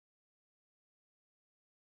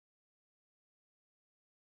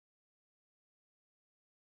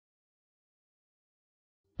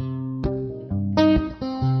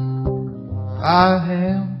I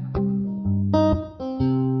am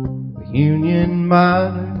a union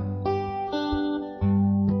miner,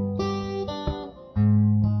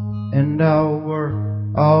 and I'll work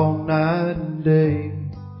all night and day.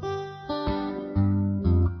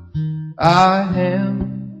 I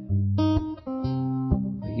am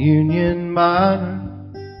a union miner,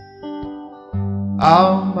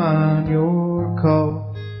 I'll mine your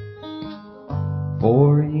coal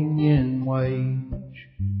for union wage.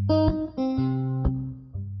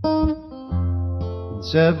 In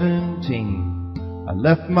 17, I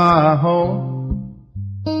left my home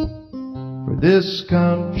for this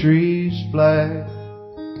country's flag.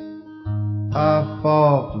 I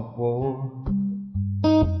fought the war.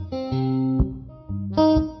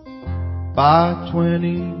 By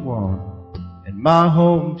 21, in my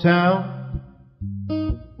hometown,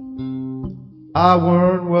 I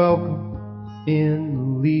weren't welcome in the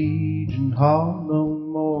Legion Hall no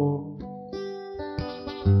more.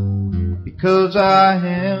 Because I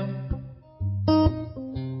am a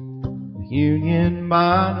union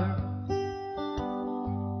miner,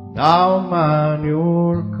 and I'll mine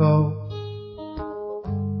your coal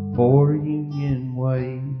for union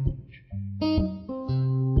wage.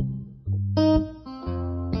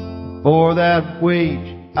 For that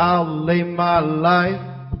wage I'll lay my life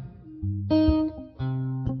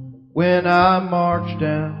when I march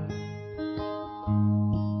down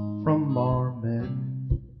from Marmet,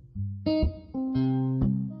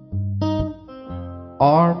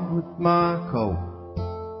 armed with my Colt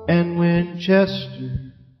and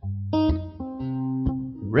Winchester,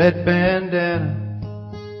 red bandana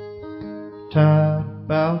tied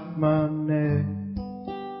about my neck.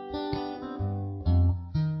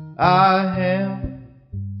 I am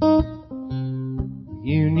a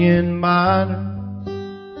union miner,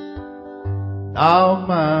 I'll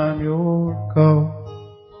mine your coal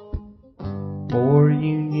for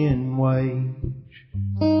union wage.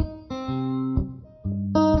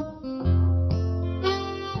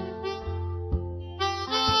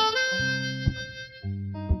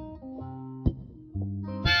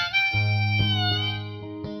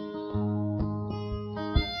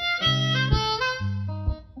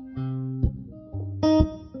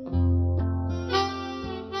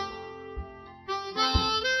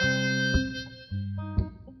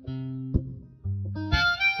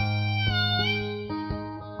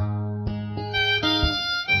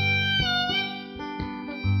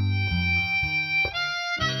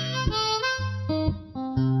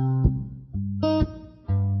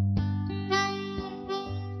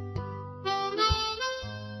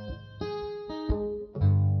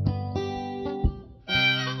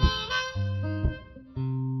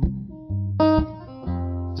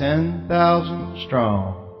 Ten 10,000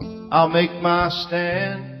 strong, I'll make my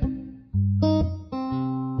stand.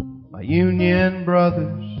 My union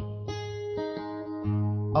brothers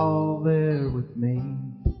all there with me.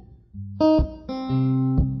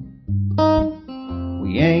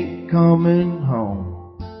 We ain't coming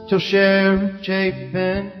home till Sheriff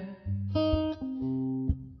Chapin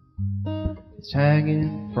is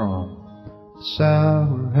hanging from the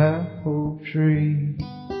sour apple tree.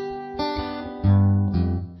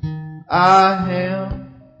 I am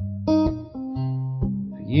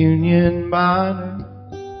a union miner,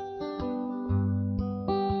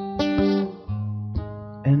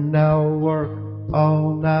 and I'll work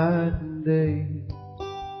all night and day.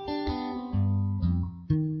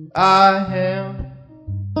 I am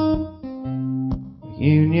a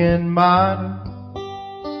union miner,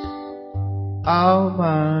 I'll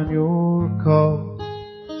mine your coal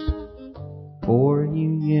for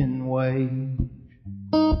union wage.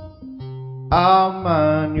 I'll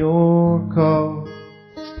mine your coal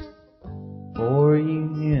for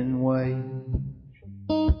union wage.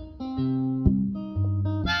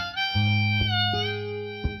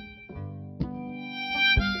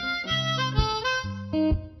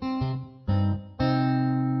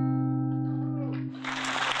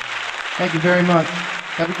 Thank you very much.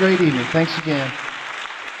 Have a great evening. Thanks again.